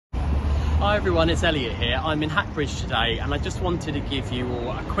Hi everyone, it's Elliot here. I'm in Hackbridge today and I just wanted to give you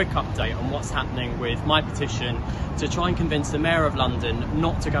all a quick update on what's happening with my petition to try and convince the Mayor of London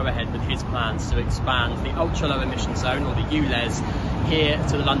not to go ahead with his plans to expand the Ultra Low Emission Zone, or the ULEZ, here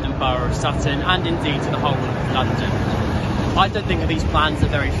to the London Borough of Sutton and indeed to the whole of London. I don't think that these plans are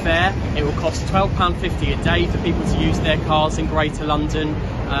very fair. It will cost £12.50 a day for people to use their cars in Greater London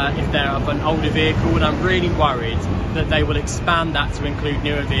if they're of an older vehicle, and I'm really worried that they will expand that to include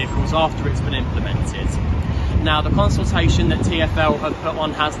newer vehicles after it's been implemented. Now, the consultation that TfL have put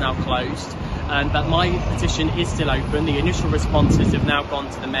on has now closed, but my petition is still open. The initial responses have now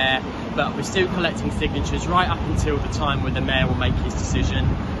gone to the Mayor, but we're still collecting signatures right up until the time when the Mayor will make his decision.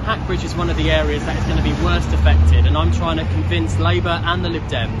 Hackbridge is one of the areas that is going to be worst affected, and I'm trying to convince Labour and the Lib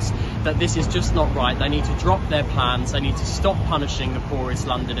Dems that this is just not right. They need to drop their plans. They need to stop punishing the poorest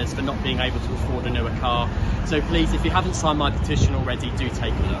Londoners for not being able to afford a newer car. So please, if you haven't signed my petition already, do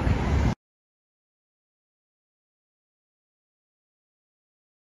take a look.